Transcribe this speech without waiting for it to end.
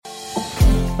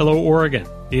Hello, Oregon.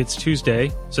 It's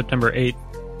Tuesday, September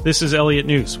 8th. This is Elliot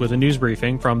News with a news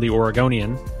briefing from The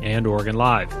Oregonian and Oregon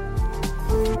Live.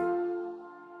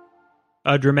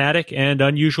 A dramatic and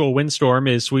unusual windstorm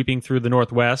is sweeping through the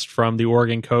northwest from the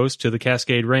Oregon coast to the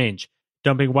Cascade Range,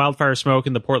 dumping wildfire smoke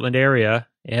in the Portland area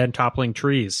and toppling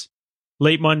trees.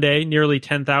 Late Monday, nearly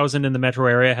 10,000 in the metro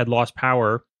area had lost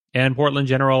power, and Portland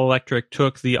General Electric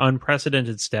took the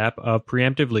unprecedented step of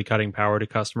preemptively cutting power to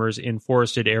customers in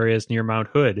forested areas near Mount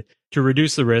Hood to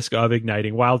reduce the risk of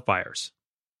igniting wildfires.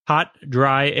 Hot,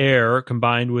 dry air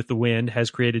combined with the wind has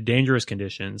created dangerous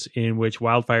conditions in which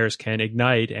wildfires can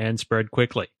ignite and spread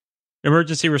quickly.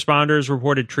 Emergency responders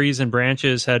reported trees and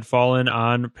branches had fallen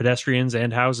on pedestrians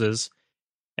and houses,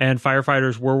 and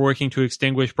firefighters were working to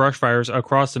extinguish brush fires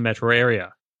across the metro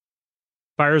area.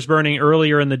 Fires burning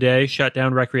earlier in the day shut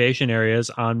down recreation areas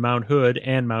on Mount Hood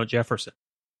and Mount Jefferson.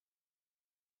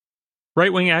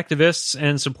 Right-wing activists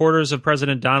and supporters of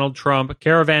President Donald Trump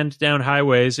caravanned down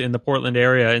highways in the Portland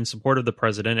area in support of the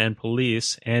president and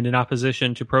police and in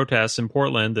opposition to protests in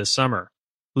Portland this summer.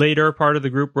 Later, part of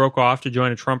the group broke off to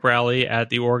join a Trump rally at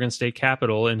the Oregon State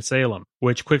Capitol in Salem,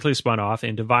 which quickly spun off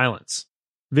into violence.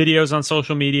 Videos on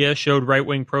social media showed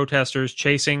right-wing protesters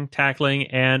chasing, tackling,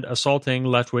 and assaulting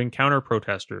left-wing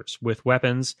counter-protesters with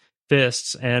weapons,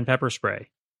 fists, and pepper spray.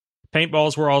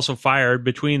 Paintballs were also fired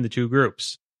between the two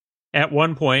groups. At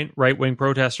one point, right-wing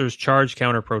protesters charged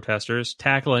counter-protesters,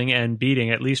 tackling and beating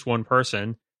at least one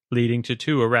person, leading to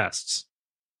 2 arrests.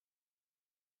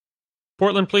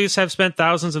 Portland police have spent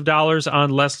thousands of dollars on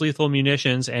less lethal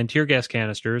munitions and tear gas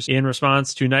canisters in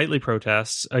response to nightly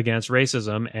protests against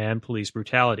racism and police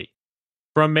brutality.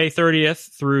 From May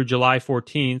 30th through July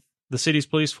 14th, the city's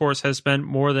police force has spent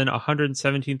more than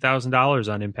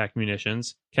 $117,000 on impact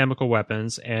munitions, chemical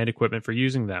weapons, and equipment for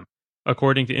using them,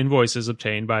 according to invoices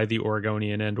obtained by the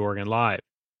Oregonian and Oregon Live.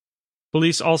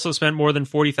 Police also spent more than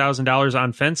 $40,000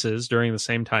 on fences during the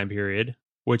same time period,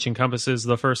 which encompasses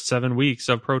the first 7 weeks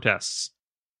of protests.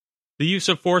 The use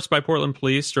of force by Portland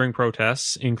police during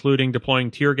protests, including deploying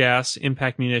tear gas,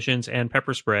 impact munitions, and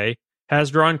pepper spray,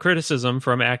 has drawn criticism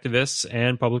from activists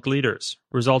and public leaders,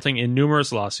 resulting in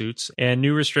numerous lawsuits and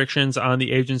new restrictions on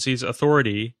the agency's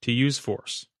authority to use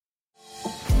force.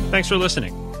 Thanks for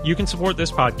listening. You can support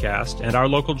this podcast and our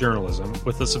local journalism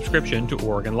with a subscription to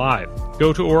Oregon Live.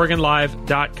 Go to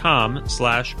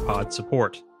OregonLive.com/pod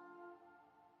support.